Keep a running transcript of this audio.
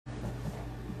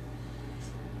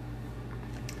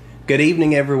Good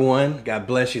evening, everyone. God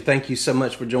bless you. Thank you so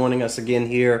much for joining us again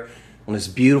here on this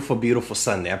beautiful, beautiful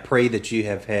Sunday. I pray that you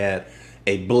have had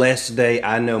a blessed day.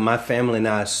 I know my family and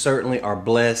I certainly are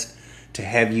blessed to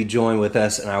have you join with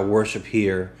us in our worship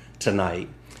here tonight.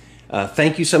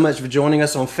 Thank you so much for joining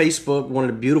us on Facebook. One of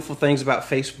the beautiful things about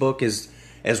Facebook is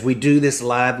as we do this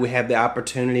live, we have the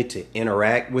opportunity to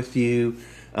interact with you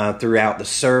throughout the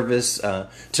service.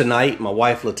 Tonight, my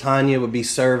wife LaTanya will be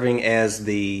serving as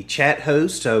the chat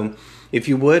host. So if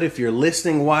you would, if you're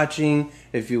listening, watching,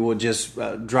 if you will just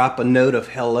drop a note of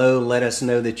hello, let us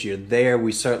know that you're there.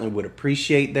 We certainly would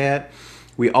appreciate that.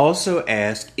 We also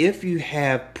ask if you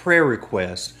have prayer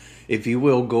requests, if you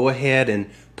will go ahead and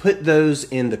put those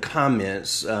in the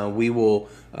comments. We will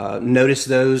notice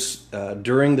those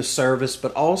during the service,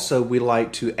 but also we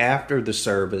like to, after the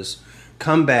service,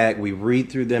 come back, we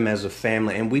read through them as a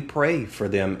family, and we pray for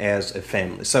them as a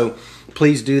family. So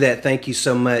please do that. Thank you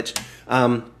so much.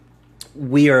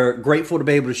 We are grateful to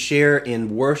be able to share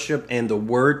in worship and the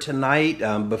word tonight.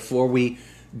 Before we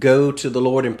go to the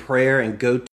Lord in prayer and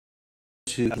go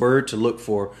to the word to look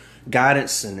for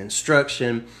guidance and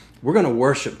instruction, we're going to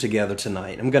worship together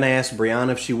tonight. I'm going to ask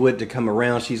Brianna if she would to come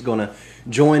around. She's going to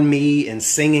join me in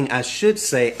singing. I should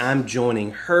say I'm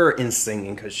joining her in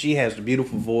singing because she has a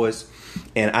beautiful voice,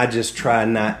 and I just try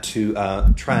not to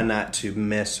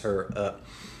mess her up.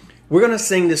 We're going to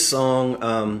sing this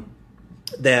song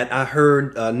that I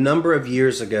heard a number of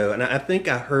years ago, and I think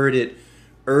I heard it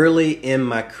early in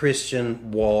my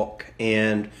Christian walk,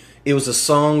 and it was a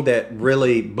song that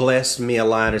really blessed me a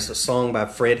lot. It's a song by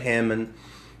Fred Hammond.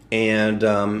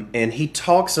 And he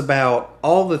talks about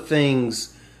all the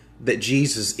things that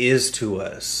Jesus is to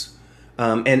us.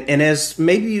 And as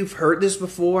maybe you've heard this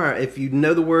before, if you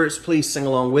know the words, please sing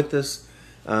along with us.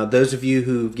 Those of you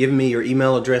who've given me your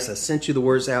email address, I sent you the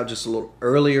words out just a little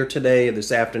earlier today,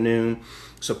 this afternoon.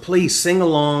 So please sing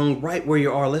along right where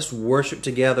you are. Let's worship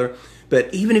together.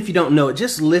 But even if you don't know it,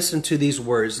 just listen to these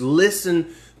words.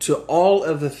 Listen to all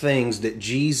of the things that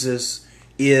Jesus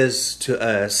is to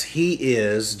us.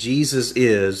 Jesus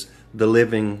is the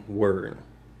living word.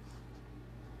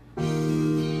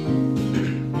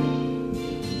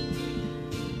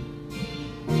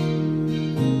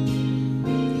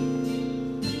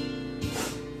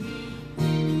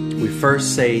 We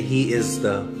first say he is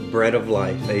the bread of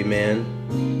life.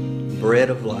 Amen. Bread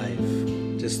of life.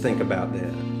 Just think about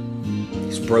that.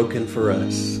 He's broken for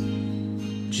us.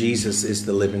 Jesus is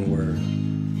the living word.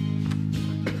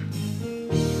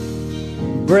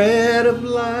 Bread of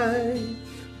life,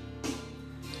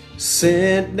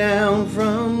 sent down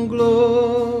from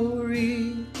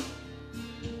glory.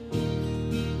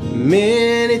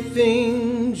 Many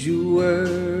things you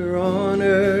were on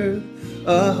earth,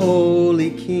 a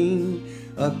holy king,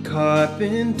 a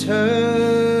carpenter.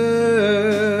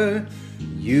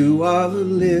 You are the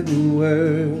living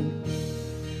word.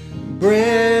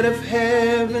 Bread of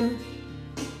heaven,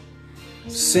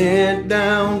 sent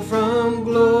down from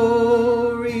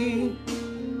glory.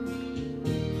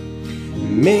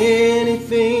 Many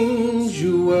things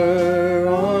you were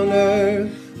on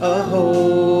earth, a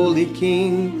holy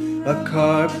king, a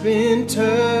carpenter.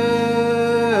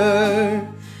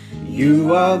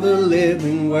 You are the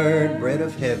living word. Bread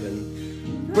of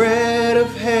heaven, bread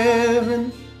of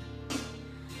heaven,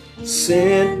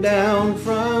 sent down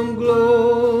from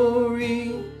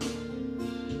glory.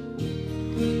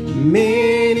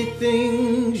 Many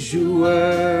things you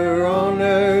were on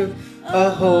earth,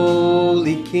 a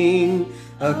holy king,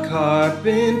 a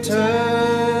carpenter.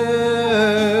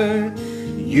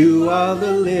 You are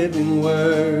the living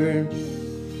word.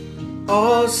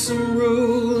 Awesome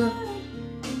ruler,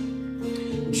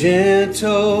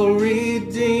 gentle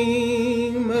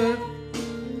redeemer,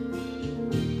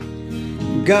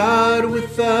 God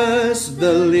with us,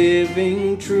 the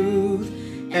living truth.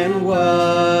 And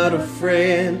what a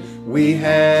friend we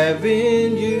have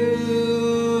in you.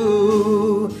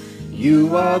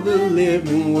 You are the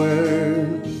living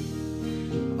word.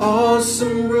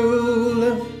 Awesome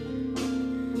ruler,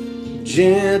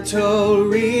 gentle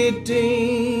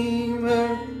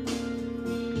redeemer,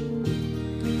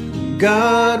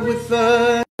 God with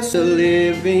us, the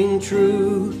living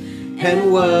truth.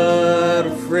 And what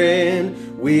a friend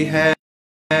we have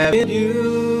in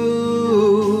you.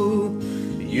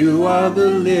 You are the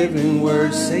living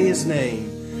word. Say his name.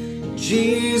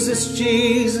 Jesus,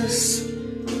 Jesus.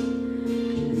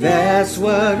 That's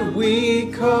what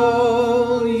we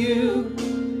call you.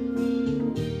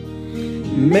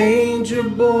 Manger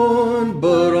born,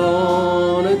 but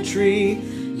on a tree.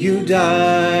 You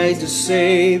died to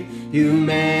save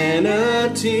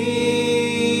humanity.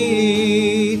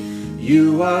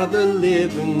 You You are the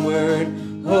living word.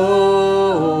 Oh,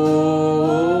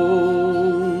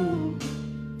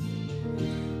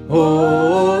 oh,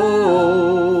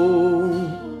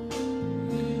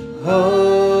 oh.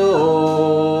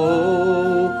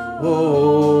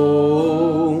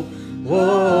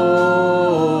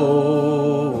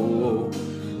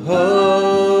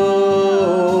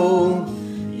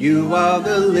 You are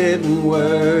the living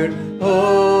word.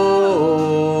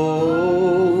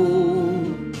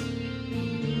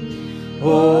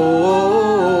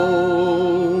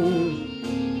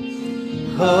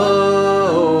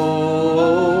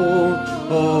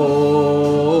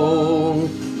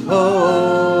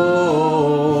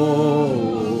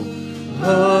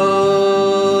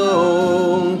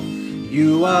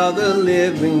 You are the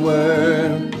living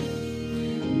word.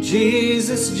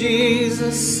 Jesus,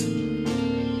 Jesus,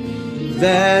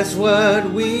 that's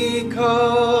what we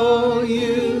call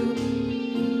you.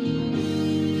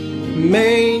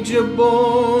 Manger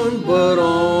born, but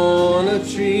on a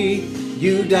tree,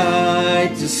 you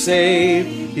died to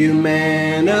save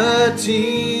humanity.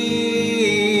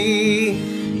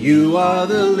 You are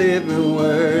the living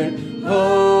word.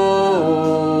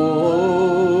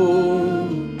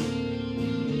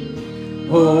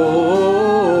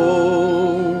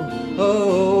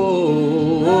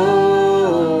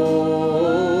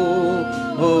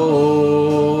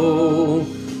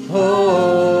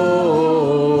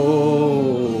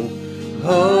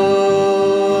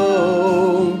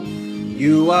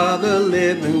 You are the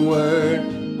living word.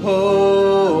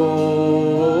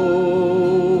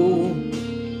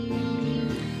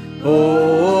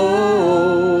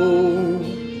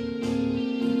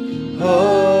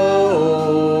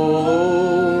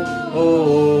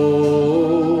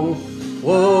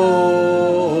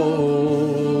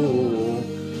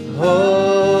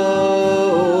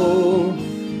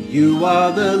 You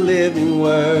are the living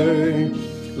word.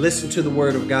 Listen to the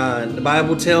word of God. The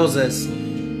Bible tells us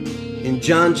in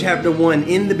John chapter 1,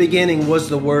 in the beginning was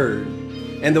the Word,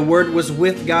 and the Word was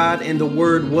with God, and the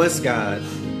Word was God.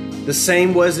 The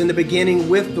same was in the beginning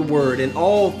with the Word, and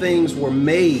all things were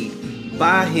made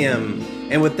by Him,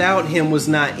 and without Him was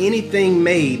not anything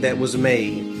made that was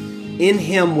made. In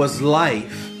Him was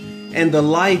life, and the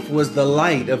life was the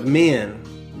light of men.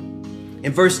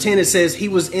 In verse 10 it says, He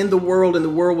was in the world, and the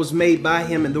world was made by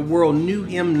Him, and the world knew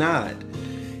Him not.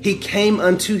 He came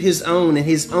unto His own, and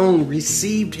His own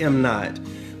received Him not.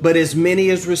 But as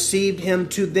many as received Him,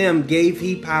 to them gave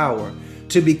He power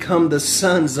to become the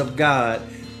sons of God,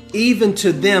 even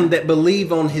to them that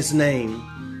believe on His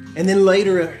name. And then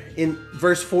later in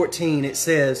verse 14 it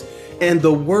says, And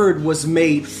the Word was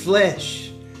made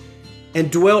flesh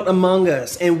and dwelt among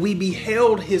us, and we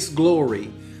beheld His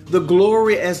glory, the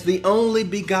glory as the only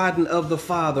begotten of the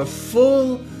Father,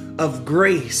 full of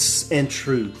grace and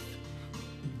truth.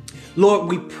 Lord,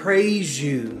 we praise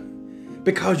You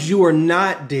because You are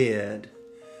not dead,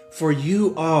 for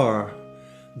You are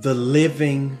the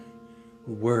living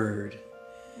Word.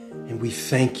 And we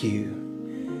thank You.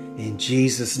 In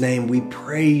Jesus' name, we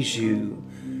praise You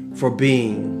for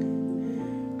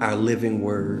being our living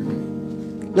Word.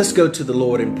 Let's go to the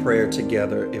Lord in prayer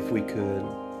together if we could.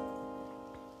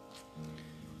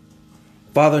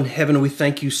 Father in heaven, we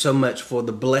thank You so much for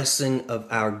the blessing of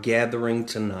our gathering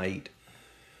tonight.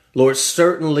 Lord,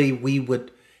 certainly we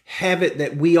would have it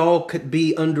that we all could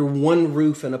be under one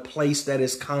roof in a place that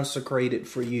is consecrated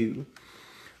for You.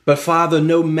 But Father,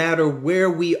 no matter where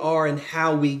we are and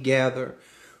how we gather,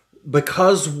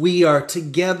 because we are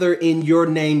together in Your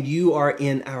name, You are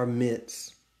in our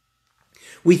midst.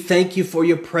 We thank You for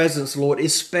Your presence, Lord,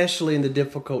 especially in the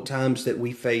difficult times that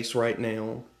we face right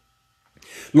now.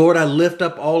 Lord, I lift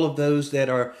up all of those that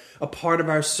are a part of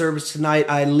our service tonight.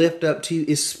 I lift up to You,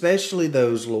 especially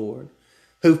those, Lord,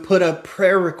 who've put a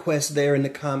prayer request there in the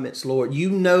comments, Lord. You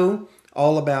know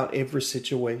all about every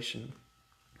situation.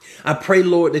 I pray,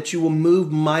 Lord, that You will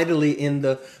move mightily in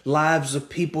the lives of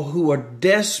people who are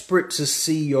desperate to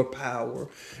see Your power,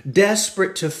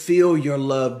 desperate to feel Your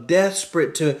love,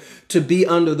 desperate to be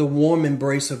under the warm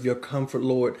embrace of Your comfort,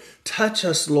 Lord. Touch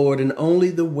us, Lord, in only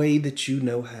the way that You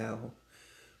know how.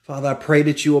 Father, I pray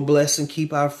that You will bless and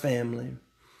keep our family.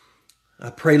 I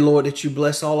pray, Lord, that You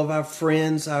bless all of our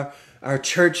friends, our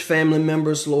church family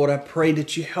members, Lord. I pray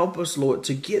that You help us, Lord,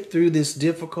 to get through this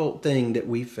difficult thing that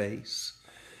we face.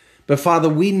 But Father,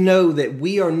 we know that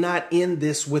we are not in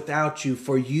this without You,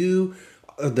 for You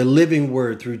are the living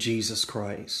Word through Jesus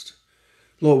Christ.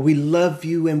 Lord, we love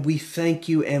You and we thank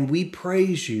You and we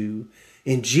praise You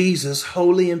in Jesus'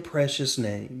 holy and precious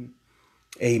name.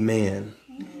 Amen.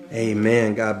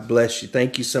 Amen. God bless you.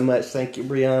 Thank you so much. Thank you,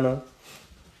 Brianna.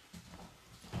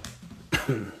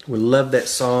 We love that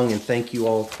song, and thank you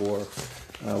all for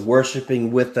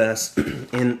worshiping with us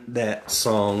in that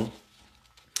song.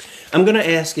 I'm going to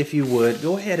ask if you would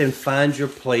go ahead and find your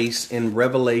place in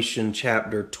Revelation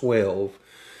chapter 12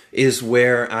 is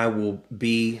where I will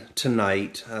be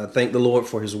tonight. Thank the Lord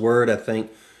for his word. I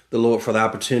thank the Lord for the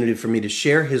opportunity for me to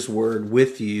share his word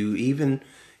with you, even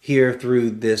here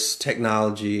through this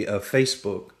technology of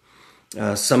Facebook.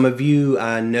 Some of you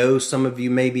I know, some of you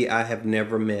maybe I have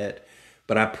never met,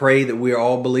 but I pray that we are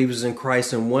all believers in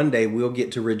Christ and one day we'll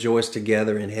get to rejoice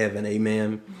together in heaven.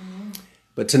 Amen.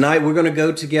 But tonight we're going to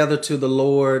go together to the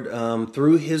Lord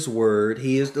through his word.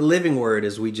 He is the living word,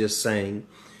 as we just sang.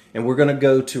 And we're going to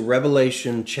go to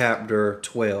Revelation chapter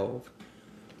 12.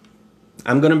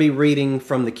 I'm going to be reading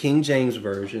from the King James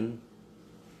Version.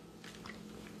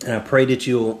 And I pray that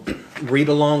you'll read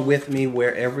along with me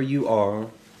wherever you are.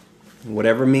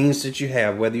 Whatever means that you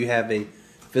have, whether you have a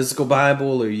physical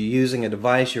Bible or you're using a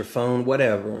device, your phone,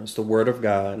 whatever, it's the Word of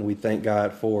God, and we thank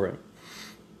God for it.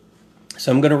 So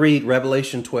I'm going to read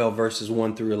Revelation 12, verses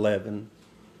 1 through 11.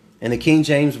 And the King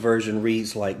James Version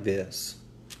reads like this.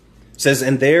 It says,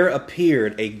 "And there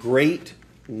appeared a great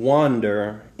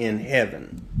wonder in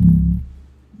heaven,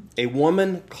 a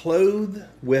woman clothed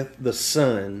with the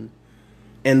sun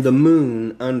and the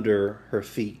moon under her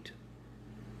feet,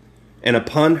 and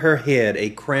upon her head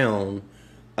a crown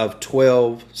of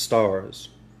 12 stars.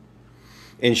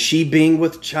 And she, being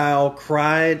with child,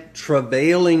 cried,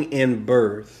 travailing in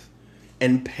birth,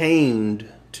 and pained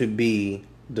to be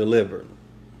delivered.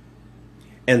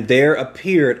 And there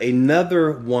appeared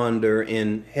another wonder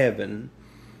in heaven,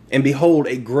 and behold,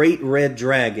 a great red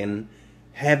dragon,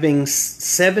 having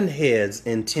 7 heads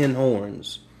and 10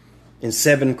 horns, and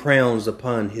 7 crowns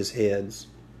upon his heads.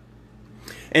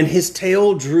 And his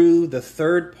tail drew the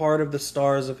third part of the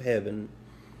stars of heaven,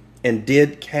 and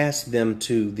did cast them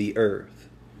to the earth.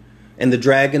 And the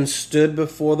dragon stood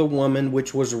before the woman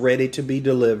which was ready to be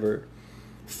delivered,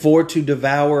 for to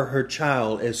devour her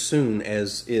child as soon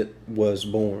as it was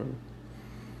born.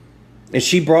 And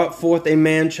she brought forth a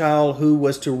man-child who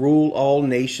was to rule all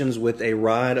nations with a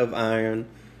rod of iron,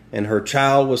 and her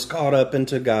child was caught up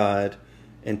into God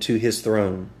and to his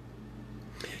throne.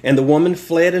 And the woman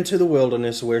fled into the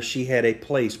wilderness, where she had a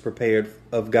place prepared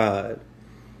of God,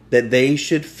 that they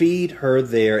should feed her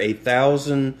there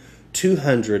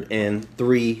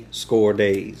 1,260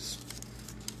 days.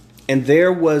 And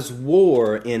there was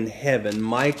war in heaven.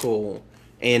 Michael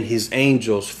and his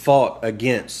angels fought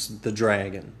against the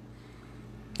dragon.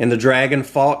 And the dragon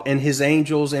fought and his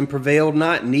angels, and prevailed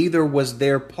not, neither was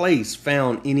their place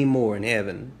found any more in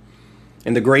heaven.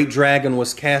 And the great dragon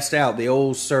was cast out, the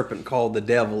old serpent called the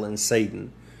devil and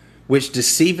Satan, which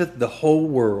deceiveth the whole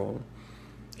world.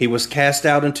 He was cast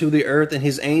out into the earth, and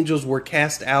his angels were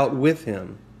cast out with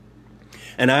him.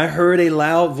 And I heard a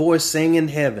loud voice saying in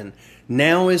heaven,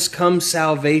 Now is come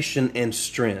salvation and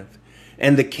strength,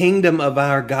 and the kingdom of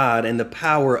our God, and the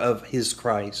power of his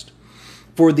Christ.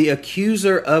 For the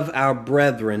accuser of our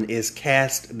brethren is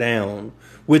cast down,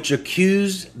 which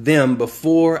accused them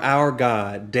before our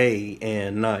God day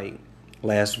and night."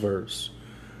 Last verse.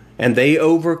 "And they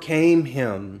overcame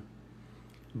him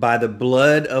by the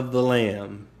blood of the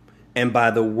Lamb and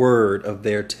by the word of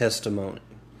their testimony.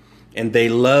 And they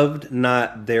loved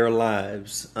not their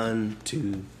lives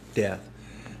unto death."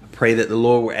 I pray that the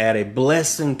Lord will add a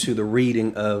blessing to the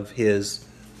reading of his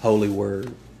holy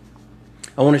word.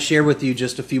 I want to share with you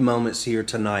just a few moments here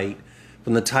tonight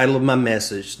from the title of my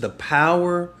message, "The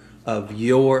Power of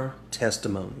Your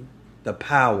Testimony." The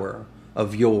power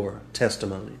of your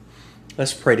testimony.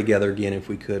 Let's pray together again if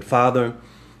we could. Father,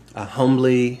 I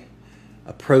humbly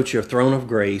approach your throne of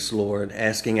grace, Lord,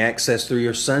 asking access through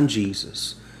your Son,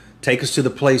 Jesus. Take us to the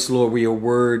place, Lord, where your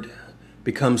word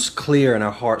becomes clear in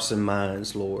our hearts and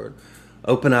minds, Lord.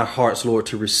 Open our hearts, Lord,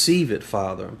 to receive it,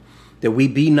 Father, that we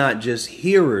be not just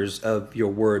hearers of your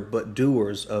word, but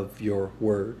doers of your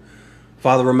word.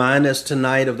 Father, remind us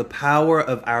tonight of the power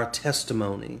of our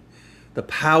testimony, the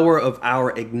power of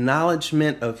our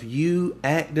acknowledgement of you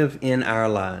active in our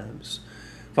lives.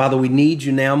 Father, we need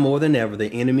you now more than ever.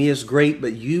 The enemy is great,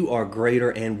 but you are greater,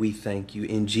 and we thank you.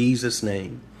 In Jesus'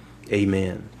 name,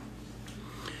 amen.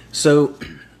 So,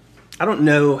 I don't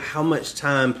know how much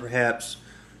time perhaps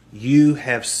you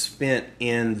have spent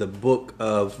in the book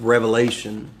of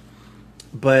Revelation,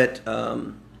 but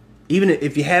even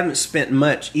if you haven't spent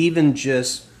much, even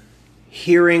just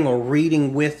hearing or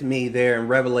reading with me there in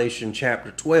Revelation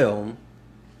chapter 12,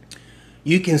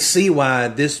 you can see why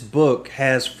this book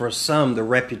has for some the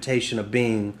reputation of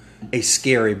being a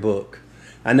scary book.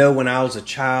 I know when I was a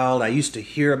child, I used to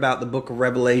hear about the book of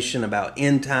Revelation, about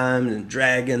end time and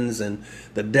dragons and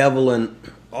the devil and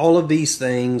all of these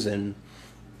things. And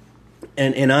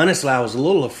honestly, I was a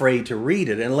little afraid to read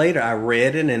it. And later I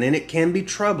read it, and it can be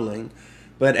troubling.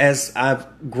 But as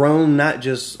I've grown, not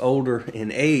just older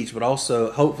in age, but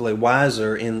also hopefully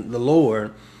wiser in the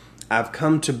Lord, I've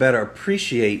come to better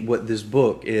appreciate what this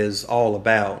book is all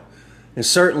about. And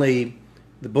certainly,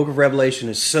 the book of Revelation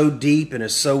is so deep and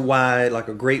is so wide, like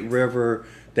a great river,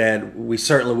 that we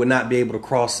certainly would not be able to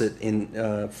cross it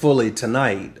in fully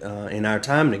tonight in our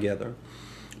time together.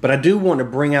 But I do want to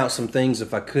bring out some things,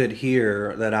 if I could,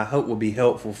 here that I hope will be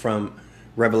helpful from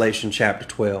Revelation chapter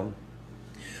 12.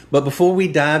 But before we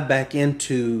dive back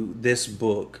into this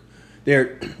book, there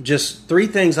are just three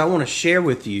things I want to share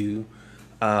with you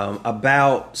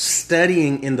about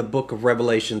studying in the book of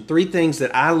Revelation. Three things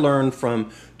that I learned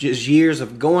from just years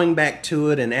of going back to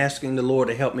it and asking the Lord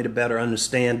to help me to better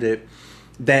understand it,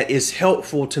 that is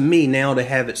helpful to me now to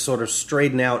have it sort of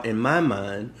straightened out in my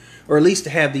mind, or at least to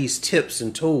have these tips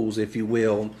and tools, if you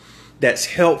will, that's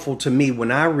helpful to me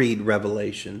when I read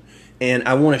Revelation. And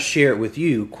I want to share it with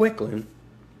you quickly,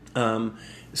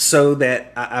 so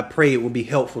that I pray it will be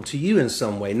helpful to you in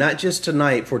some way, not just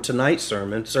tonight for tonight's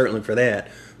sermon, certainly for that,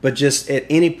 but just at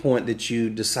any point that you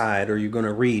decide or you're going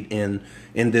to read in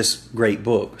this great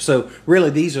book. So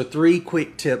really, these are three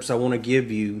quick tips I want to give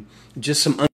you, just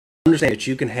some understanding that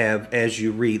you can have as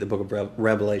you read the book of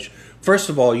Revelation. First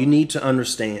of all, you need to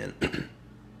understand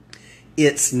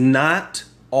it's not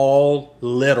all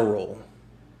literal.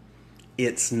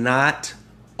 It's not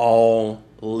all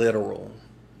literal.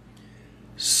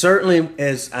 Certainly,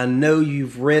 as I know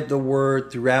you've read the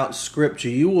word throughout Scripture,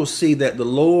 you will see that the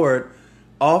Lord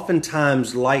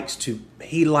oftentimes likes to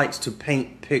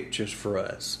paint pictures for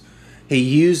us. He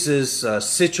uses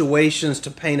situations to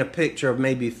paint a picture of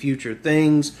maybe future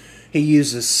things. He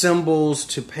uses symbols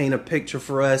to paint a picture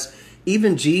for us.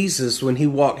 Even Jesus, when he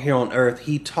walked here on earth,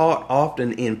 he taught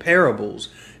often in parables.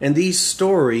 And these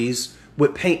stories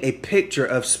would paint a picture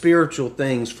of spiritual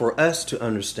things for us to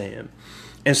understand.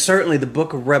 And certainly the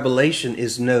book of Revelation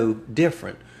is no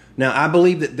different. Now, I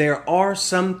believe that there are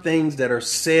some things that are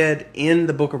said in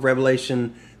the book of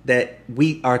Revelation that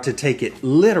we are to take it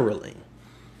literally.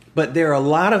 But there are a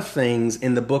lot of things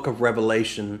in the book of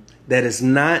Revelation that is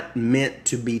not meant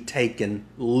to be taken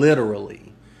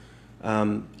literally.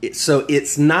 So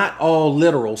it's not all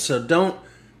literal. So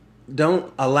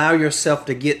don't allow yourself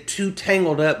to get too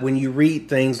tangled up when you read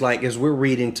things like, as we're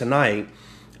reading tonight,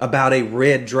 about a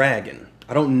red dragon.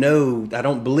 I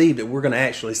don't believe that we're going to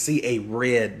actually see a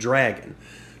red dragon.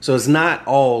 So it's not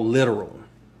all literal.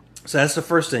 So that's the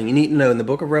first thing you need to know in the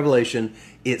book of Revelation.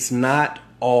 It's not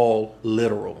all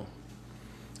literal.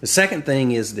 The second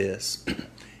thing is this.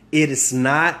 It is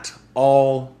not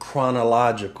all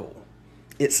chronological.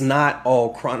 It's not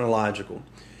all chronological.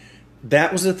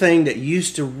 That was the thing that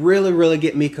used to really, really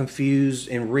get me confused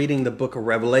in reading the book of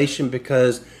Revelation,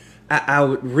 because I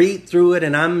would read through it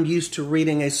and I'm used to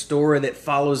reading a story that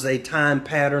follows a time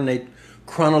pattern, a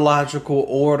chronological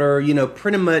order. You know,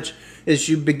 pretty much as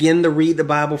you begin to read the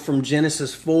Bible from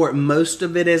Genesis 4, most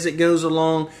of it as it goes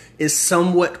along is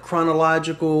somewhat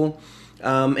chronological.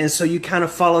 And so you kind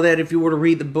of follow that. If you were to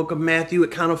read the book of Matthew,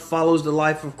 it kind of follows the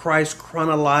life of Christ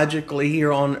chronologically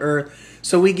here on earth.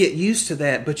 So we get used to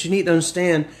that. But you need to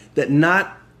understand that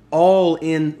not all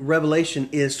in Revelation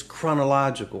is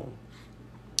chronological.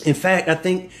 In fact, I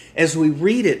think as we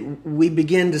read it, we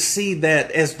begin to see that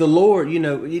as the Lord, you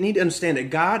need to understand that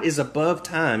God is above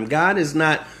time. God is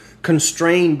not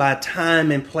constrained by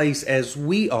time and place as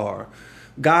we are.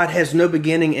 God has no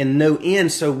beginning and no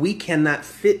end, so we cannot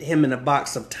fit him in a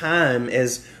box of time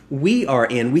as we are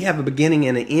in. We have a beginning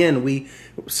and an end.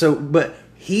 But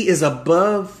he is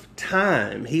above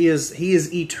time. He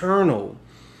is eternal.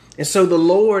 And so the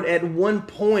Lord at one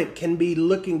point can be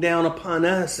looking down upon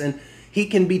us, and he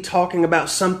can be talking about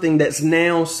something that's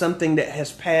now, something that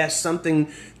has passed, something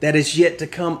that is yet to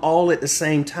come, all at the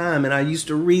same time. And I used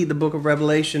to read the book of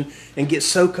Revelation and get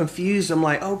so confused. I'm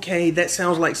like, okay, that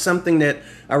sounds like something that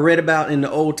I read about in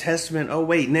the Old Testament. Oh,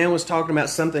 wait, now it's talking about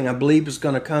something I believe is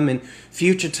going to come in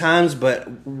future times.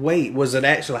 But wait, was it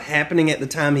actually happening at the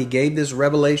time he gave this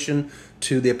revelation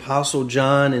to the Apostle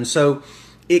John? And so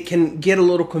it can get a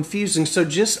little confusing. So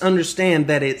just understand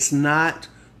that it's not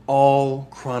all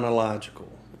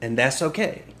chronological, and that's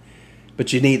okay,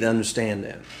 but you need to understand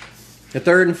that. The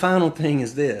third and final thing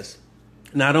is this: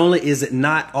 not only is it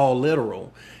not all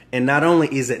literal, and not only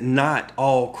is it not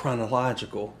all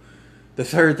chronological, the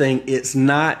third thing, it's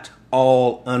not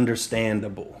all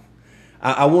understandable.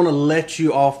 I want to let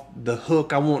you off the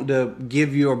hook. I want to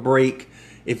give you a break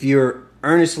if you're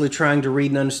earnestly trying to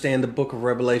read and understand the book of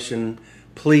Revelation,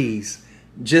 please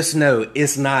just know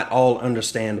it's not all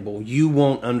understandable. You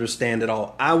won't understand it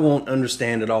all. I won't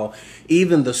understand it all.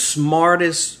 Even the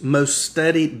smartest, most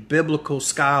studied biblical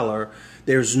scholar,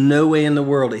 there's no way in the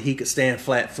world that he could stand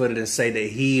flat-footed and say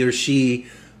that he or she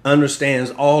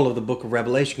understands all of the book of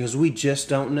Revelation, because we just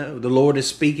don't know. The Lord is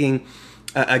speaking,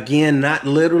 again, not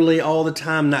literally all the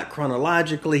time, not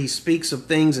chronologically. He speaks of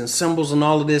things and symbols and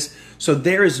all of this. So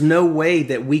there is no way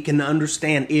that we can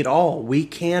understand it all. We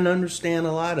can understand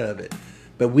a lot of it,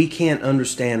 but we can't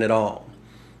understand it all.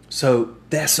 So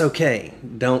that's okay.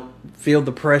 Don't feel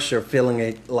the pressure of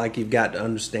feeling like you've got to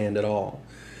understand it all.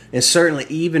 And certainly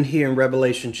even here in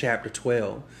Revelation chapter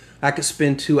 12, I could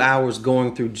spend 2 hours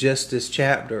going through just this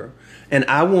chapter, and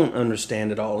I won't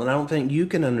understand it all. And I don't think you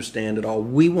can understand it all.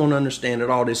 We won't understand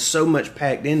it all. There's so much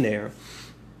packed in there.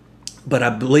 But I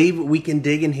believe we can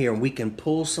dig in here and we can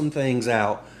pull some things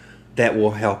out that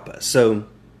will help us. So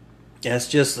that's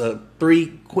just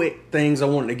 3 quick things I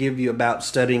wanted to give you about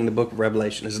studying the book of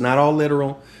Revelation. It's not all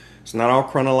literal. It's not all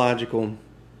chronological.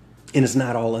 And it's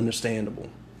not all understandable.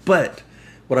 But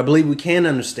what I believe we can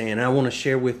understand, and I want to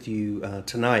share with you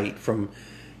tonight from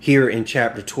here in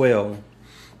chapter 12,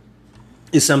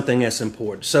 is something that's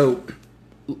important. So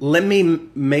let me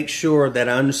make sure that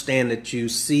I understand that you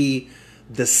see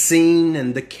the scene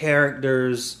and the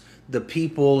characters, the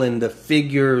people and the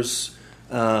figures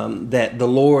that the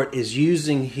Lord is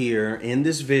using here in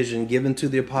this vision given to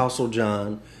the Apostle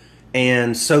John,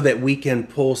 and so that we can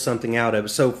pull something out of it.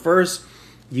 So first,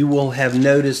 you will have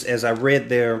noticed as I read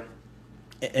there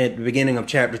at the beginning of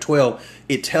chapter 12,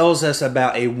 it tells us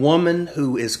about a woman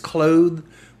who is clothed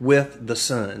with the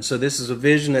sun. So this is a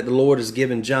vision that the Lord has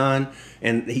given John,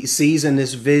 and he sees in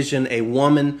this vision a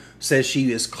woman, says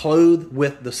she is clothed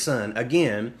with the sun.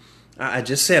 Again, I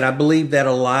just said I believe that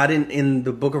a lot in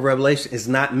the book of Revelation is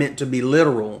not meant to be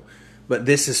literal, but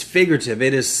this is figurative.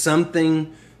 It is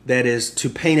something that is to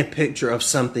paint a picture of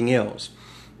something else.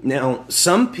 Now,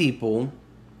 some people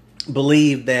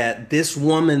believe that this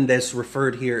woman that's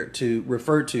referred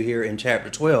to here in chapter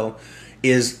 12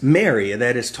 is Mary.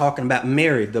 That is talking about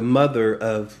Mary, the mother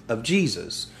of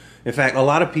Jesus. In fact, a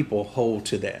lot of people hold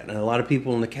to that, and a lot of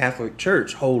people in the Catholic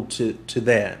Church hold to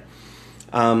that.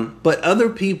 But other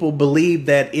people believe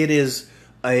that it is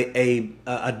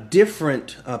a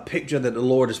different picture that the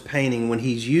Lord is painting when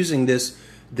He's using this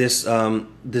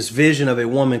vision of a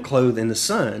woman clothed in the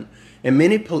sun. And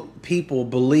many people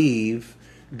believe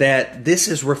that this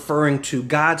is referring to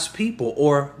God's people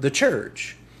or the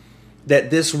church.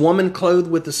 That this woman clothed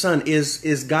with the sun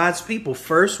is God's people,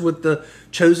 first with the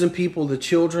chosen people, the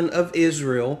children of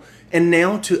Israel, and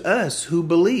now to us who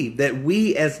believe that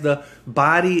we as the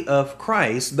body of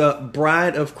Christ, the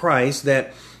bride of Christ,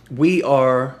 that we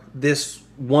are this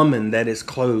woman that is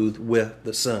clothed with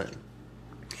the sun.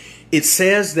 It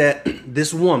says that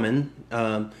this woman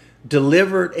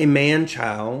delivered a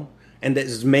man-child, and that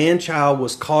this man-child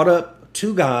was caught up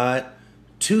to God,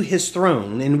 to His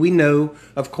throne. And we know,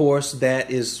 of course,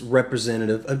 that is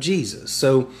representative of Jesus.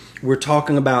 So we're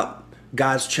talking about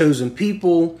God's chosen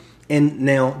people and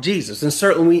now Jesus. And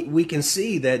certainly we can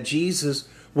see that Jesus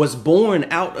was born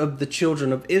out of the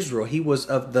children of Israel. He was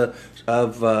of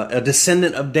a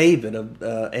descendant of David,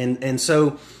 and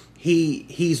so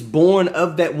he's born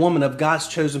of that woman, of God's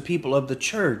chosen people, of the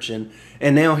church. And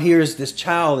now here's this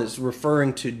child is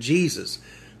referring to Jesus.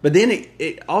 But then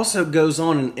it also goes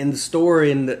on in the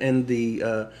story and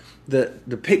the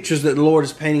pictures that the Lord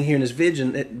is painting here in His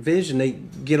vision. They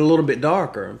get a little bit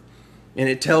darker, and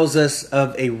it tells us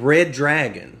of a red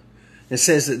dragon. It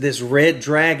says that this red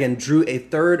dragon drew a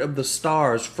third of the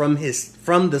stars from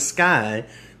the sky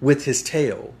with his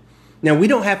tail. Now we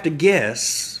don't have to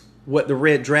guess what the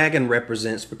red dragon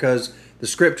represents, because the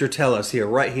Scripture tells us here,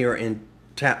 right here in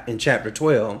chapter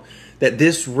 12, that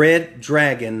this red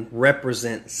dragon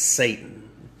represents Satan,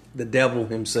 the devil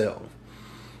himself.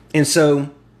 And so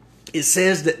it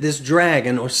says that this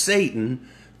dragon, or Satan,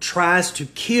 tries to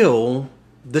kill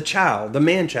the child, the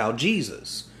man-child,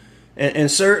 Jesus.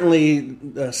 And certainly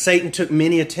Satan took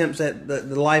many attempts at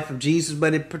the life of Jesus,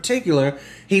 but in particular,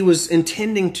 he was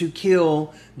intending to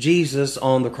kill Jesus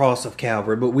on the cross of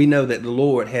Calvary. But we know that the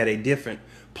Lord had a different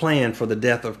plan for the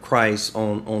death of Christ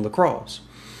on the cross.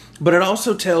 But it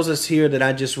also tells us here that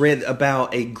I just read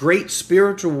about a great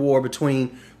spiritual war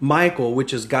between Michael,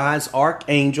 which is God's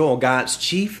archangel or God's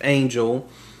chief angel,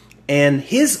 and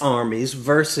his armies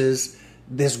versus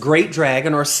this great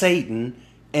dragon, or Satan,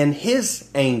 and his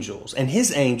angels. And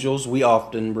his angels we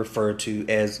often refer to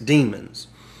as demons.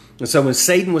 And so when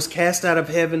Satan was cast out of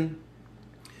heaven,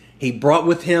 He brought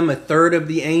with him a third of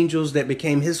the angels that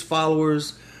became his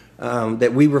followers,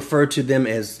 that we refer to them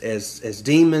as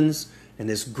demons. And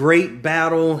this great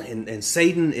battle, and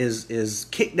Satan is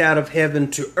kicked out of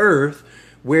heaven to earth,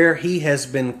 where he has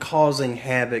been causing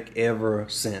havoc ever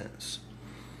since.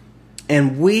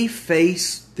 And we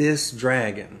face this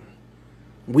dragon.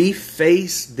 We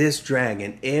face this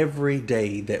dragon every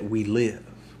day that we live.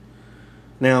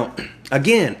 Now,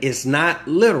 again, it's not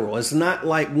literal. It's not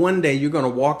like one day you're going to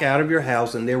walk out of your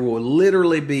house and there will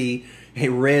literally be a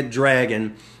red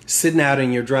dragon sitting out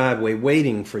in your driveway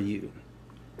waiting for you.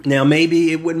 Now,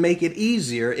 maybe it would make it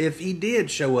easier if he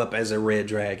did show up as a red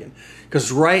dragon,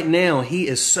 because right now he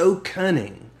is so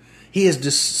cunning. He is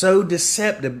just so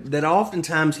deceptive that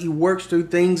oftentimes he works through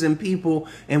things and people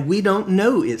and we don't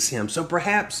know it's him. So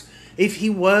perhaps if he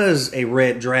was a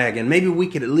red dragon, maybe we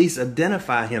could at least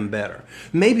identify him better.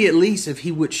 Maybe at least if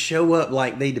he would show up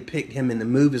like they depict him in the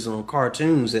movies and on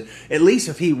cartoons, at least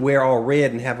if he wear all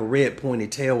red and have a red pointy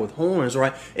tail with horns,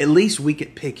 right? At least we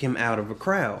could pick him out of a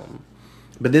crowd.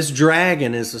 But this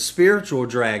dragon is a spiritual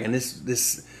dragon.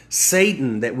 This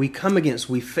Satan that we come against,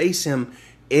 we face him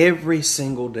every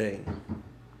single day.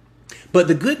 But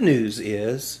the good news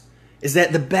is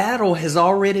that the battle has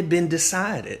already been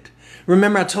decided.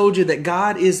 Remember, I told you that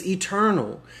God is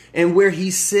eternal, and where he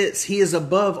sits, he is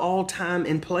above all time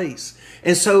and place.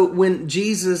 And so when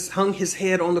Jesus hung his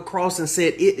head on the cross and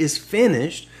said, "It is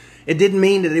finished," it didn't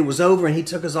mean that it was over and he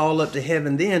took us all up to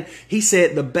heaven then. He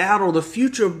said the battle, the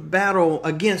future battle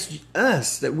against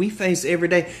us that we face every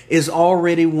day is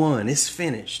already won. It's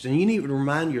finished. And you need to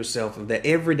remind yourself of that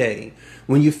every day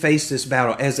when you face this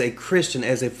battle as a Christian,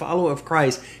 as a follower of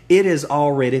Christ. It is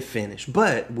already finished.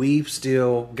 But we've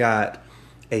still got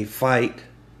a fight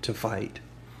to fight.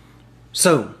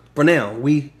 So for now,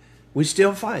 we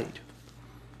still fight.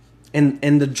 And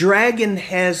the dragon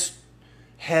has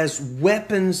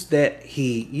weapons that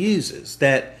he uses,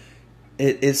 that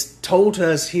it's told to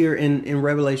us here in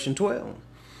Revelation 12.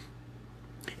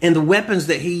 And the weapons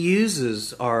that he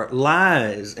uses are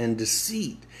lies and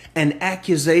deceit and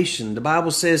accusation. The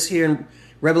Bible says here in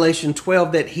Revelation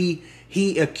 12 that he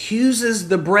accuses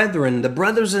the brethren, the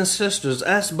brothers and sisters,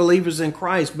 us believers in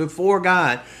Christ, before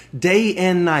God, day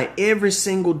and night. Every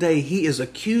single day he is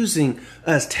accusing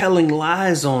us, telling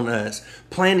lies on us,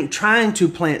 trying to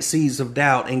plant seeds of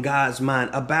doubt in God's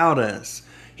mind about us.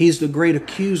 He's the great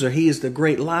accuser. He is the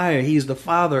great liar. He is the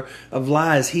father of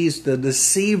lies. He's the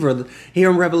deceiver. Here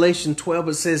in Revelation 12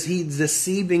 it says he's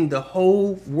deceiving the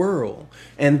whole world,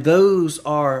 and those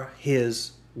are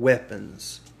his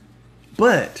weapons.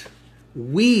 But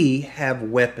we have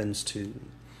weapons too.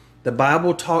 The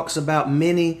Bible talks about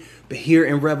many, but here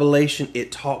in Revelation,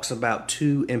 it talks about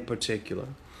two in particular.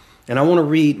 And I want to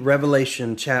read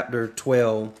Revelation chapter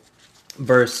 12,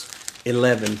 verse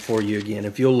 11 for you again,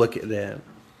 if you'll look at that.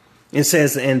 It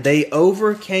says, "And they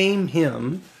overcame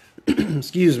him,"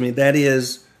 excuse me, that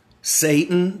is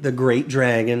Satan, the great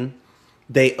dragon.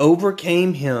 "They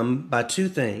overcame him by two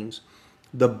things,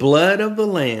 the blood of the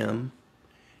Lamb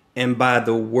and by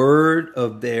the word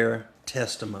of their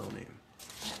testimony."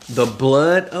 The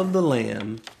blood of the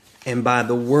Lamb and by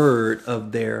the word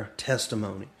of their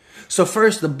testimony. So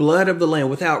first, the blood of the Lamb.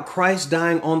 Without Christ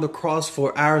dying on the cross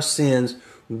for our sins,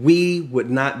 we would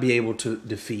not be able to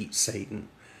defeat Satan.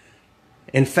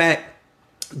 In fact,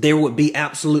 there would be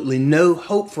absolutely no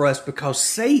hope for us, because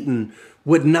Satan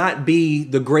would not be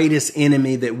the greatest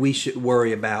enemy that we should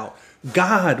worry about.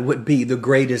 God would be the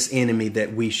greatest enemy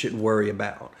that we should worry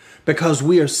about, because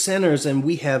we are sinners and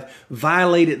we have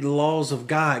violated the laws of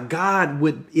God. God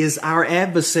is our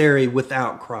adversary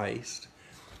without Christ.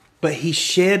 But he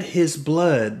shed his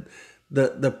blood,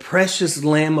 the precious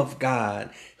Lamb of God,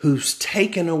 who's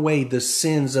taken away the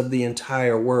sins of the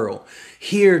entire world.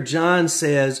 Here, John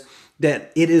says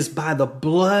that it is by the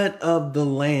blood of the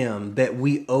Lamb that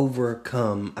we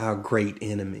overcome our great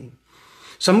enemy.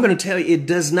 So I'm going to tell you, it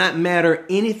does not matter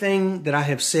anything that I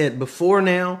have said before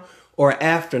now or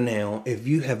after now if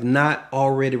you have not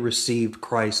already received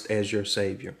Christ as your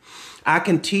Savior. I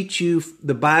can teach you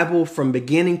the Bible from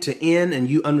beginning to end, and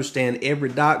you understand every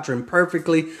doctrine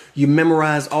perfectly. You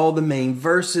memorize all the main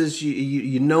verses.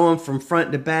 You know them from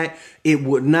front to back. It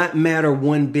would not matter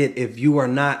one bit if you are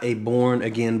not a born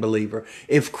again believer.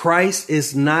 If Christ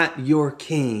is not your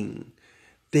King,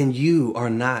 then you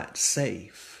are not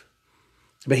safe.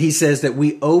 But he says that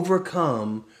we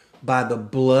overcome by the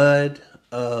blood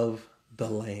of the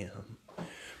Lamb.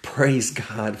 Praise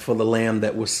God for the Lamb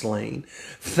that was slain.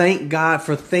 Thank God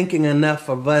for thinking enough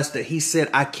of us that he said,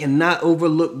 I cannot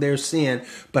overlook their sin,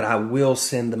 but I will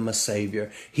send them a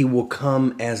Savior. He will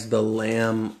come as the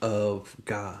Lamb of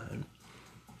God.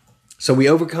 So we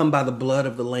overcome by the blood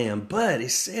of the Lamb. But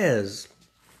it says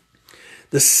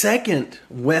the second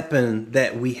weapon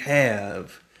that we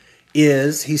have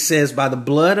is, he says, by the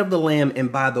blood of the Lamb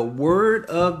and by the word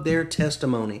of their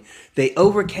testimony. They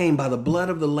overcame by the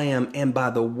blood of the Lamb and by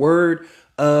the word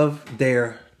of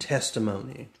their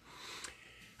testimony.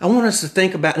 I want us to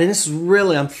think about, and this is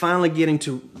really, I'm finally getting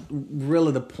to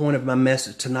really the point of my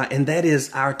message tonight, and that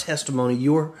is our testimony,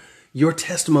 your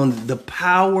testimony, the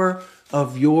power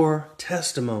of your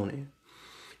testimony.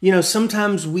 You know,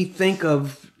 sometimes we think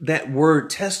of that word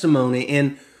testimony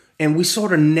and we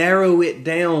sort of narrow it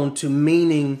down to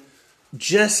meaning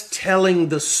just telling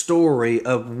the story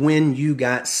of when you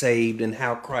got saved and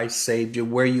how Christ saved you,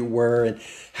 where you were and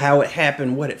how it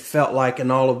happened, what it felt like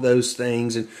and all of those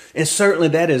things. And certainly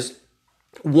that is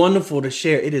wonderful to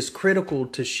share. It is critical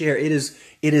to share. It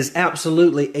is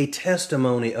absolutely a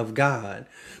testimony of God.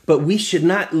 But we should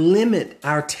not limit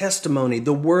our testimony,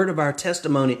 the word of our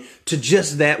testimony, to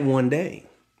just that one day.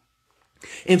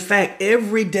 In fact,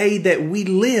 every day that we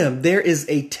live, there is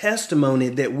a testimony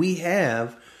that we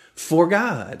have for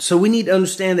God. So we need to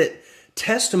understand that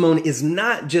testimony is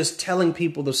not just telling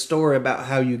people the story about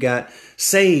how you got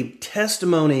saved.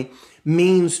 Testimony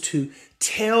means to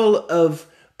tell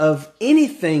of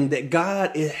anything that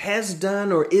God has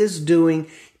done or is doing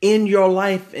in your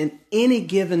life in any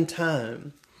given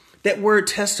time. That word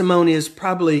testimony is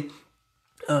probably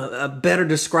better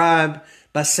described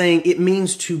by saying it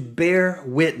means to bear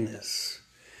witness.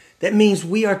 That means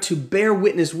we are to bear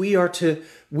witness. We are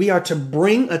to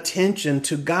bring attention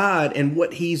to God and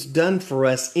what He's done for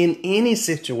us in any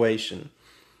situation,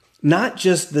 not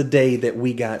just the day that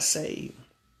we got saved.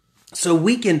 So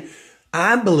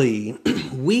I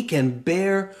believe we can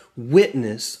bear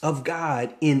witness of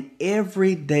God in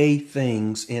everyday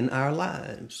things in our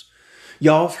lives.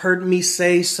 Y'all have heard me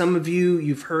say, some of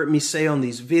you've heard me say on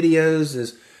these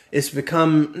videos, it's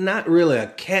become not really a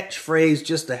catchphrase,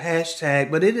 just a hashtag,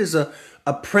 but it is a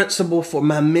principle for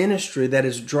my ministry that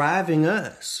is driving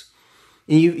us.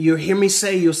 And you'll hear me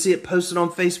say, you'll see it posted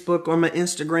on Facebook or my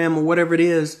Instagram or whatever it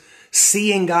is,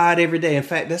 seeing God every day. In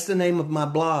fact, that's the name of my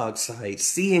blog site,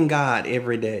 Seeing God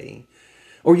Every Day.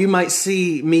 Or you might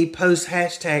see me post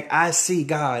hashtag, I see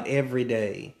God every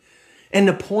day. And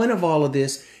the point of all of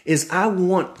this is I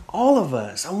want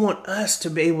us to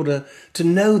be able to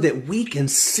know that we can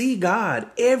see God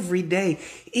every day,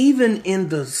 even in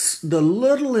the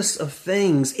littlest of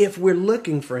things, if we're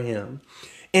looking for Him.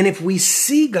 And if we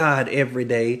see God every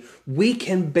day, we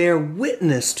can bear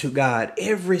witness to God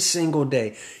every single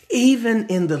day, even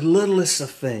in the littlest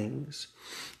of things.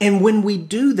 And when we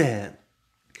do that,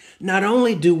 not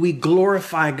only do we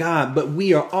glorify God, but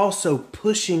we are also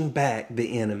pushing back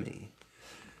the enemy.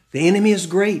 The enemy is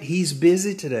great. He's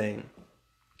busy today.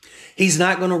 He's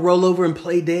not going to roll over and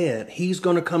play dead. He's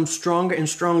going to come stronger and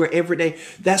stronger every day.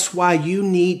 That's why you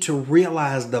need to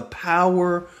realize the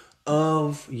power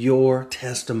of your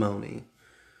testimony.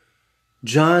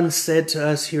 John said to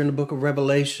us here in the book of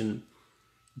Revelation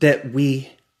that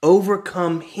we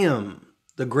overcome him,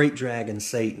 the great dragon,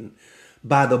 Satan,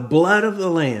 by the blood of the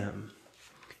Lamb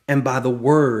and by the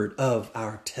word of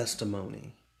our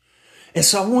testimony. And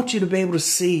so I want you to be able to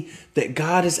see that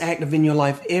God is active in your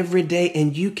life every day,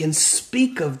 and you can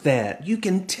speak of that. You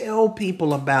can tell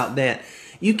people about that.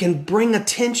 You can bring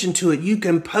attention to it. You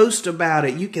can post about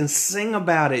it. You can sing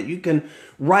about it. You can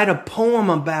write a poem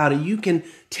about it. You can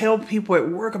tell people at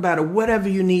work about it, whatever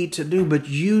you need to do, but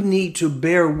you need to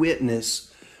bear witness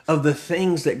of the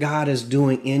things that God is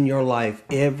doing in your life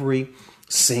every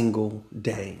single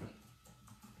day.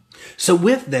 So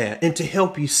with that, and to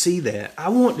help you see that, I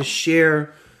want to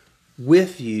share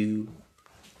with you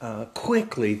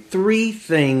quickly 3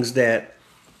 things that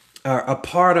are a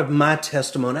part of my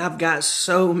testimony. I've got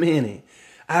so many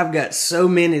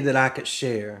that I could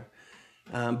share.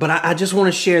 But I just want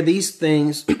to share these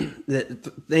things,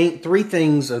 3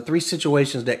 things or 3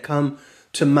 situations that come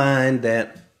to mind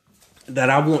that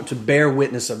I want to bear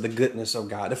witness of the goodness of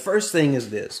God. The first thing is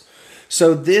this.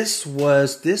 So this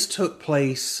took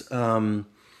place, maybe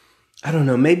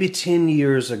 10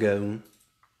 years ago,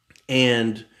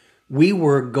 and we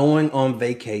were going on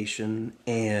vacation,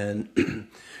 and,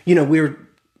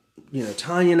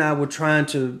 Tanya and I were trying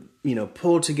to,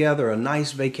 pull together a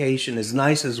nice vacation, as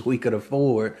nice as we could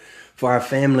afford for our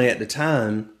family at the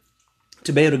time,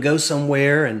 to be able to go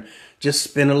somewhere and just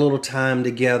spend a little time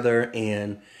together.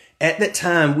 And at that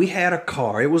time, we had a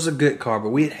car. It was a good car, but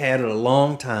we had had it a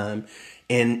long time,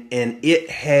 and it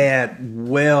had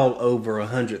well over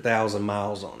 100,000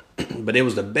 miles on it. But it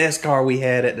was the best car we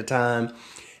had at the time,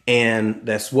 And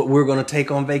that's what we're going to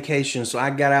take on vacation. So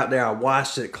I got out there, I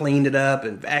washed it, cleaned it up,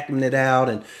 and vacuumed it out,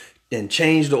 and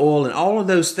changed the oil and all of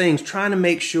those things, trying to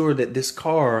make sure that this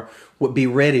car would be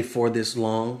ready for this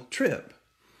long trip.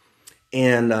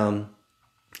 And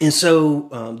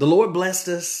so the Lord blessed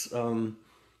us.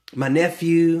 My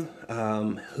nephew,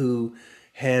 who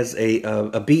has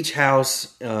a beach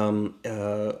house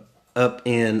up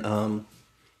in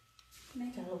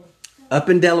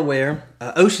Delaware,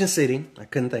 Ocean City. I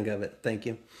couldn't think of it. Thank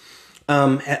you.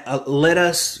 Let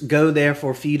us go there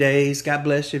for a few days. God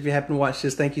bless you if you happen to watch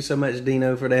this. Thank you so much,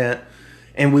 Dino, for that.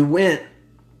 And we went,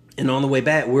 and on the way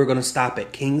back, we were going to stop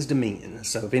at King's Dominion.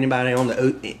 So if anybody on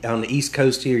the East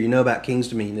Coast here, you know about King's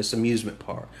Dominion, this amusement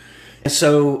park. And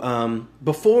so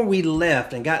before we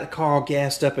left and got the car all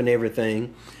gassed up and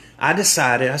everything, I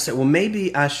said, well,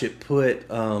 maybe I should put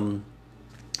a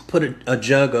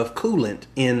jug of coolant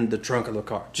in the trunk of the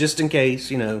car, just in case,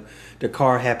 the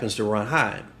car happens to run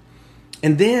high.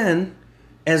 And then,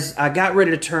 as I got ready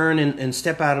to turn and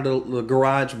step out of the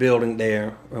garage building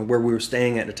there, where we were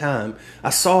staying at the time,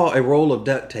 I saw a roll of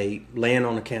duct tape laying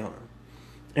on the counter.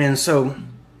 And so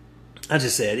I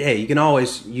just said, hey, you can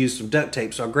always use some duct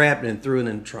tape. So I grabbed it and threw it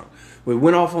in the trunk. We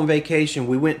went off on vacation.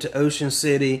 We went to Ocean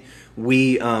City.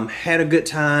 We had a good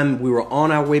time. We were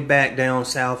on our way back down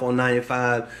south on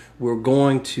 95. We were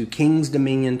going to King's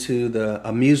Dominion, to the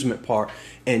amusement park.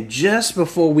 And just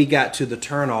before we got to the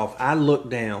turnoff, I looked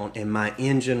down and my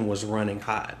engine was running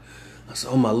hot. I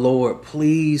said, oh my Lord,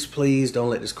 please, please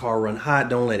don't let this car run hot.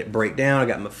 Don't let it break down. I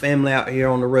got my family out here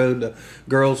on the road. The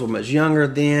girls were much younger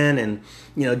then, and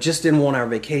just didn't want our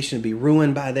vacation to be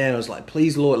ruined by that. I was like,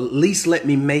 please, Lord, at least let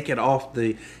me make it off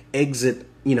the exit,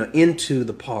 into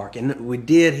the park. And we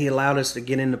did. He allowed us to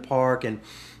get in the park, and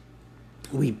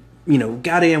we,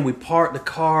 got in, we parked the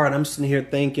car, and I'm sitting here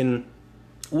thinking,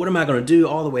 what am I going to do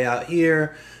all the way out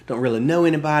here? Don't really know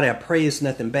anybody. I pray it's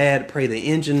nothing bad. I pray the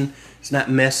engine is not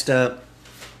messed up.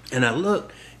 And I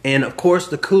looked, and of course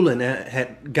the coolant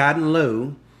had gotten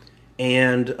low,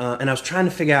 and I was trying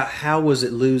to figure out how was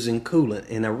it losing coolant.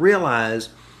 And I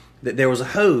realized that there was a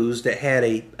hose that had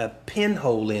a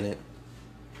pinhole in it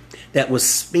that was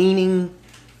spinning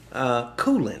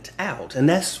coolant out, and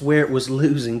that's where it was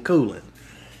losing coolant.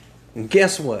 And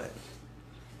guess what?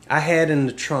 I had in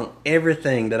the trunk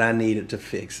everything that I needed to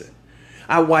fix it.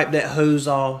 I wiped that hose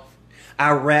off.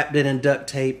 I wrapped it in duct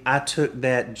tape. I took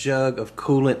that jug of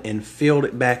coolant and filled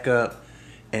it back up,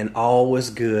 and all was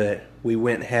good. We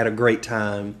went and had a great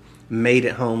time, made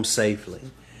it home safely.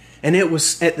 And it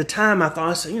was, at the time, I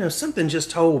thought, something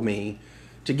just told me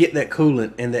to get that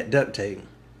coolant and that duct tape.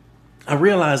 I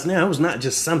realized now it was not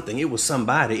just something. It was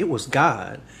somebody. It was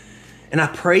God. And I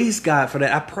praise God for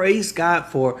that. I praise God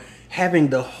for having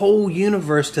the whole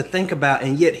universe to think about,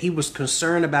 and yet he was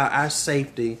concerned about our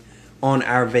safety on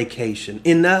our vacation.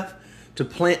 Enough to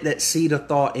plant that seed of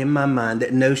thought in my mind,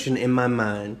 that notion in my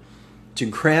mind, to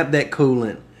grab that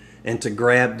coolant and to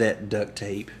grab that duct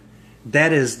tape.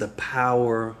 That is the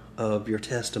power of your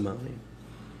testimony.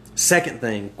 Second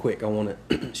thing, quick, I want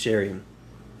to share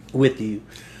with you.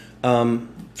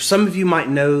 Some of you might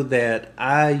know that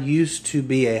I used to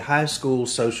be a high school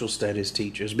social studies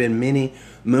teacher. It's been many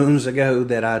moons ago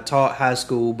that I taught high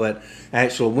school, but I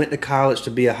actually went to college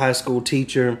to be a high school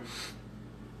teacher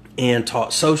and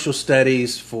taught social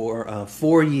studies for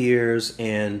 4 years.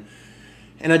 And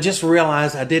I just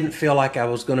realized I didn't feel like I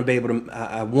was going to be able to,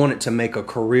 I wanted to make a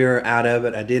career out of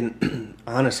it. I didn't,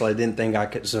 honestly, I didn't think I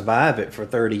could survive it for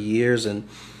 30 years, and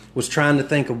was trying to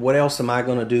think of what else am I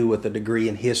going to do with a degree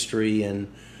in history.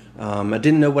 And I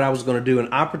didn't know what I was going to do.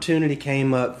 An opportunity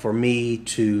came up for me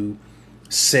to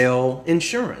sell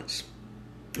insurance.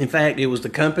 In fact, it was the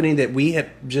company that we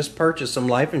had just purchased some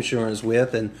life insurance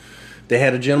with, and they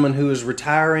had a gentleman who was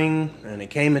retiring, and he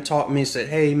came and talked to me and said,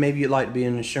 hey, maybe you'd like to be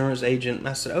an insurance agent. And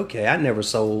I said, okay. I never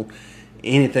sold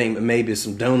anything but maybe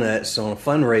some donuts on a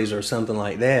fundraiser or something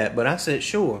like that, but I said,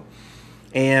 sure.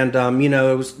 And,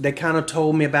 they kind of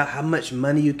told me about how much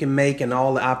money you can make and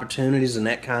all the opportunities, and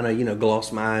that kind of,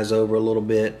 glossed my eyes over a little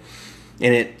bit.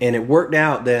 And it worked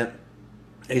out that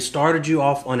they started you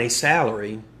off on a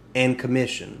salary and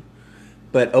commission.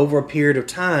 But over a period of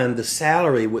time, the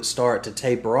salary would start to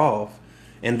taper off,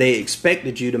 and they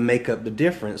expected you to make up the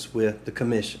difference with the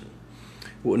commission.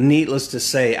 Well, needless to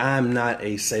say, I'm not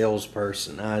a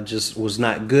salesperson. I just was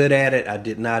not good at it. I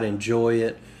did not enjoy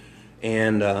it.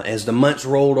 And as the months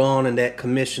rolled on and that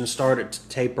commission started to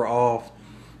taper off,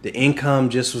 the income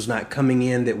just was not coming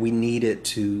in that we needed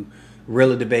to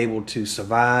really be able to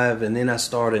survive. And then I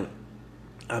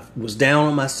was down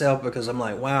on myself because I'm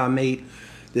like, wow, I made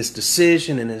this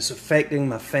decision and it's affecting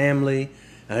my family.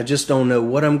 I just don't know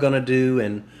what I'm going to do.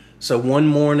 And so one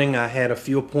morning I had a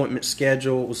few appointments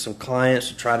scheduled with some clients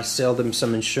to try to sell them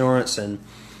some insurance. And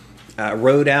I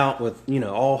rode out with,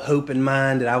 all hope in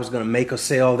mind that I was going to make a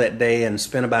sale that day, and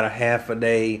spent about a half a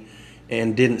day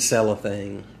and didn't sell a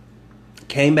thing.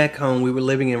 Came back home. We were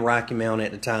living in Rocky Mount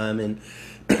at the time, and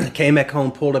came back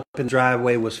home, pulled up in the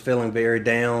driveway, was feeling very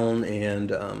down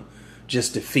and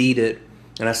just defeated.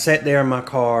 And I sat there in my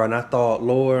car and I thought,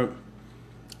 Lord,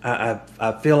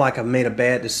 I feel like I've made a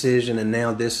bad decision, and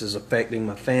now this is affecting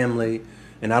my family,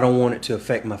 and I don't want it to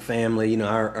affect my family.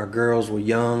 Our girls were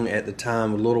young at the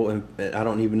time, little, and I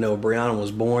don't even know if Brianna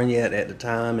was born yet at the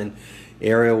time, and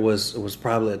Ariel was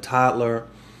probably a toddler.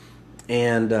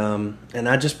 And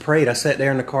I just prayed. I sat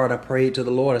there in the car and I prayed to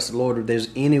the Lord. I said, Lord, if there's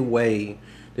any way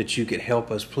that you could help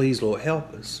us, please, Lord,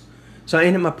 help us. So I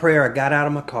ended my prayer. I got out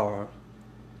of my car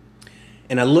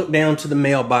and I looked down to the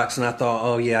mailbox and I thought,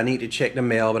 oh yeah, I need to check the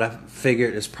mail, but I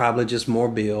figured it's probably just more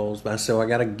bills. But I said, well, I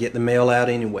got to get the mail out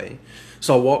anyway.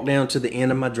 So I walked down to the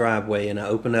end of my driveway and I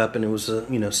opened up, and it was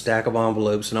a stack of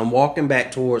envelopes. And I'm walking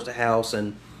back towards the house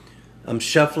and I'm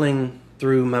shuffling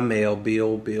through my mail,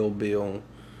 bill.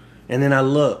 And then I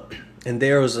looked, and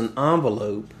there was an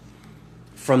envelope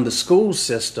from the school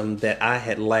system that I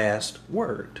had last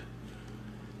worked.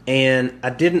 And I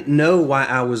didn't know why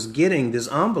I was getting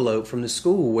this envelope from the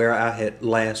school where I had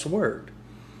last worked.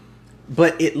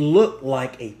 But it looked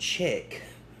like a check.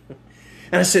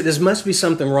 And I said, there must be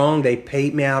something wrong. They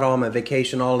paid me out all my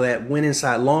vacation, all of that. Went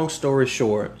inside. Long story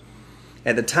short,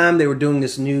 at the time they were doing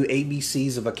this new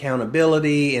ABCs of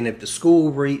accountability, and if the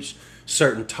school reached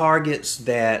certain targets,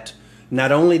 that not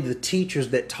only the teachers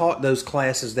that taught those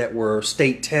classes that were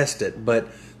state tested, but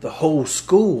the whole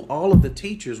school, all of the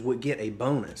teachers would get a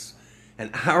bonus. And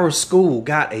our school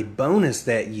got a bonus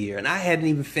that year. And I hadn't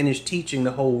even finished teaching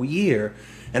the whole year.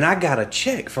 And I got a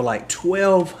check for like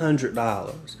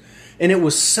 $1,200. And it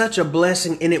was such a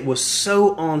blessing. And it was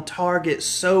so on target,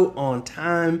 so on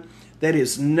time, that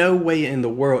is no way in the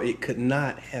world it could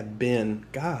not have been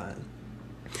God.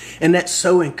 And that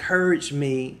so encouraged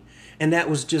me. And that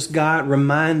was just God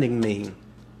reminding me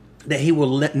that he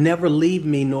will never leave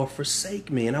me nor forsake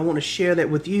me. And I want to share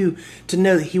that with you, to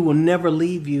know that he will never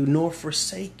leave you nor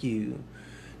forsake you.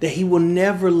 That he will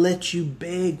never let you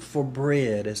beg for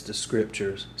bread, as the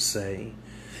scriptures say.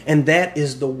 And that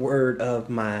is the word of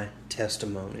my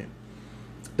testimony.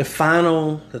 The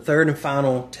third and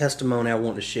final testimony I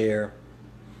want to share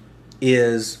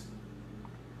is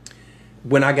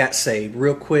when I got saved.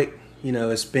 Real quick.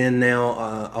 It's been now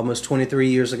almost 23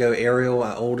 years ago. Ariel,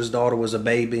 our oldest daughter, was a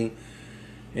baby.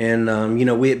 And,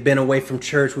 we had been away from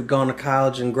church. We'd gone to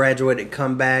college and graduated,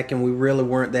 come back, and we really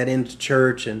weren't that into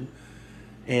church.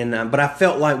 But I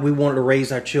felt like we wanted to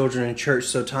raise our children in church.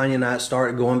 So Tanya and I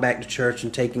started going back to church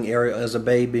and taking Ariel as a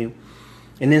baby.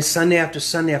 And then Sunday after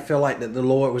Sunday, I felt like that the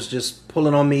Lord was just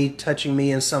pulling on me, touching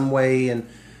me in some way, and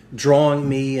drawing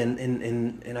me.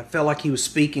 And I felt like he was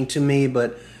speaking to me,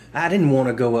 but I didn't want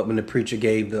to go up when the preacher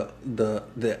gave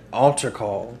the altar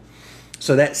call.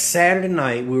 So that Saturday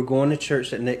night, we were going to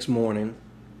church that next morning.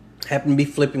 Happened to be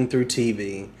flipping through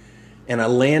TV, and I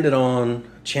landed on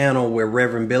a channel where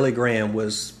Reverend Billy Graham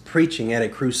was preaching at a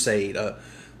crusade,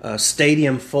 a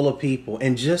stadium full of people.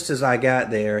 And just as I got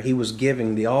there, he was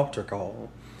giving the altar call.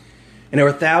 And there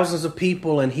were thousands of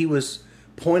people, and he was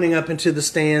pointing up into the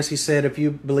stands. He said, if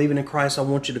you believe in Christ, I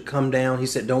want you to come down. He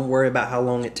said, don't worry about how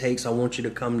long it takes. I want you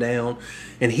to come down.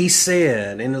 And he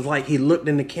said, and it was like he looked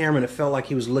in the camera, and it felt like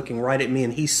he was looking right at me.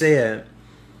 And he said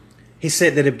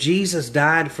that if Jesus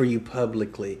died for you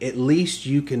publicly, the least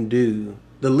you can do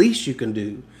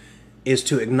is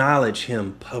to acknowledge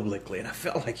him publicly. And I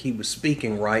felt like he was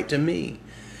speaking right to me.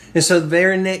 And so the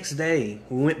very next day,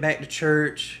 we went back to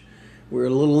church. We were a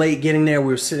little late getting there.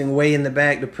 We were sitting way in the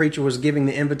back. The preacher was giving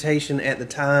the invitation at the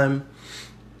time.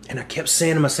 And I kept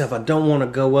saying to myself, I don't want to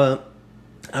go up.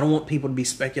 I don't want people to be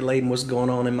speculating what's going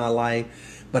on in my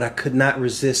life. But I could not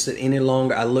resist it any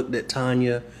longer. I looked at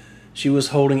Tanya. She was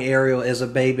holding Ariel as a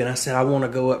baby. And I said, I want to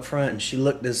go up front. And she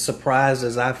looked as surprised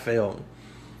as I felt.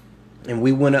 And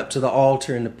we went up to the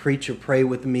altar, and the preacher prayed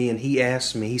with me. And he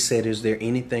asked me, he said, is there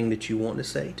anything that you want to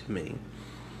say to me?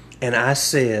 And I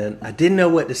said, I didn't know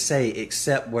what to say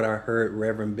except what I heard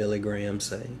Reverend Billy Graham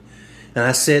say. And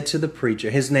I said to the preacher,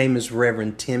 his name is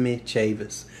Reverend Timmy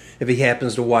Chavis. If he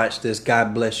happens to watch this,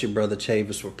 God bless you, Brother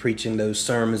Chavis, for preaching those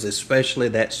sermons, especially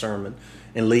that sermon,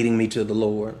 and leading me to the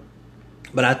Lord.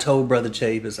 But I told Brother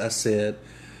Chavis, I said,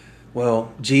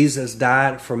 well, Jesus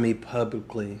died for me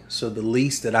publicly, so the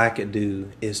least that I could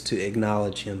do is to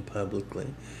acknowledge him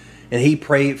publicly. And he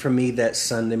prayed for me that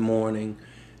Sunday morning.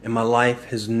 and my life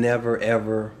has never,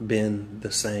 ever been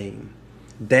the same.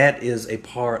 That is a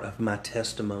part of my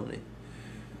testimony.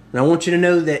 And I want you to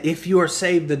know that if you are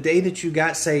saved, the day that you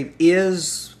got saved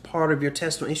is part of your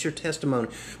testimony. It's your testimony.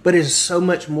 But it is so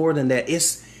much more than that.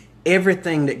 It's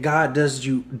everything that God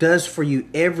does for you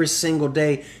every single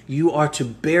day. You are to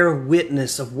bear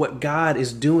witness of what God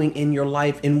is doing in your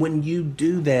life. And when you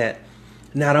do that,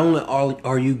 not only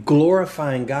are you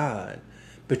glorifying God,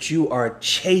 but you are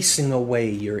chasing away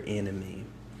your enemy.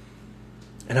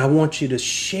 And I want you to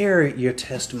share your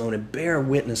testimony, bear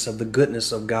witness of the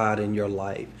goodness of God in your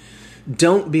life.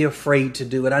 Don't be afraid to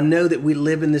do it. I know that we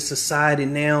live in this society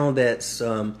now that's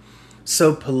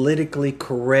so politically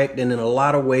correct, and in a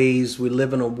lot of ways we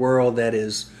live in a world that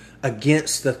is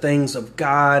against the things of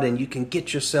God, and you can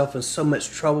get yourself in so much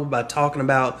trouble by talking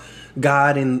about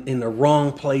God in the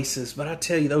wrong places. But I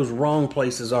tell you, those wrong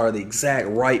places are the exact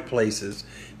right places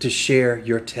to share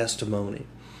your testimony.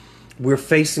 We're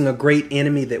facing a great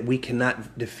enemy that we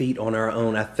cannot defeat on our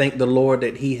own. I thank the Lord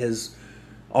that He has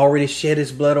already shed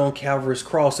His blood on Calvary's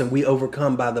cross, and we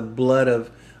overcome by the blood of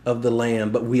the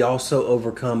Lamb, but we also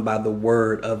overcome by the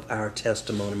word of our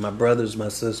testimony. My brothers, my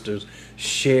sisters,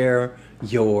 share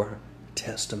your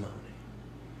testimony.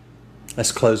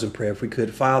 Let's close in prayer if we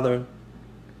could. Father,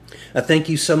 I thank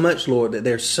you so much, Lord, that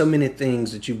there's so many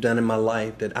things that you've done in my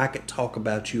life that I could talk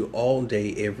about you all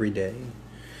day, every day.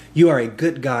 You are a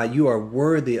good God. You are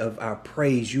worthy of our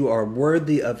praise. You are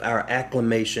worthy of our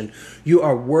acclamation. You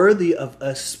are worthy of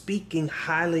us speaking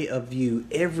highly of you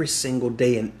every single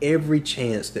day and every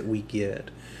chance that we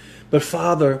get. But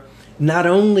Father, not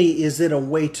only is it a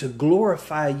way to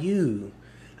glorify you,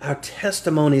 our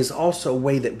testimony is also a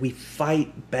way that we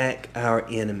fight back our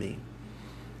enemy.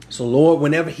 So Lord,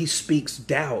 whenever he speaks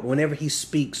doubt, whenever he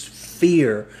speaks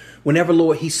fear, whenever,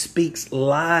 Lord, he speaks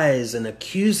lies and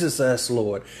accuses us,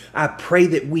 Lord, I pray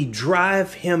that we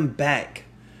drive him back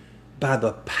by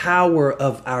the power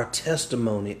of our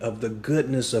testimony of the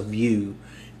goodness of you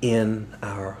in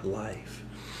our life.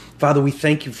 Father, we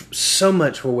thank you so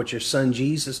much for what your son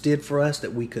Jesus did for us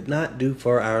that we could not do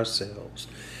for ourselves.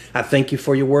 I thank you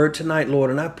for your word tonight,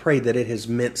 Lord, and I pray that it has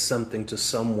meant something to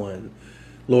someone.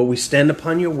 Lord, we stand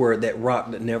upon your word, that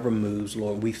rock that never moves.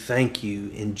 Lord, we thank you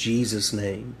in Jesus'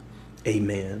 name.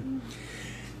 Amen.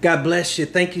 God bless you.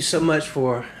 Thank you so much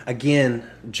for, again,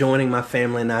 joining my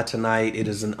family and I tonight. It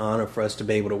is an honor for us to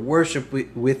be able to worship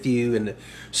with you and to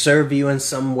serve you in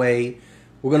some way.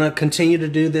 We're going to continue to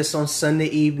do this on Sunday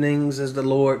evenings as the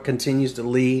Lord continues to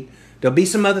lead. There'll be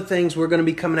some other things we're going to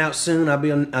be coming out soon. I'll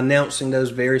be announcing those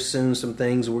very soon, some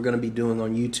things we're going to be doing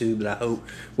on YouTube that I hope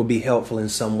will be helpful in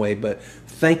some way. But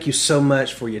thank you so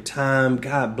much for your time.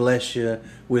 God bless you.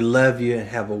 We love you and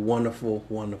have a wonderful,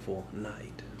 wonderful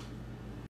night.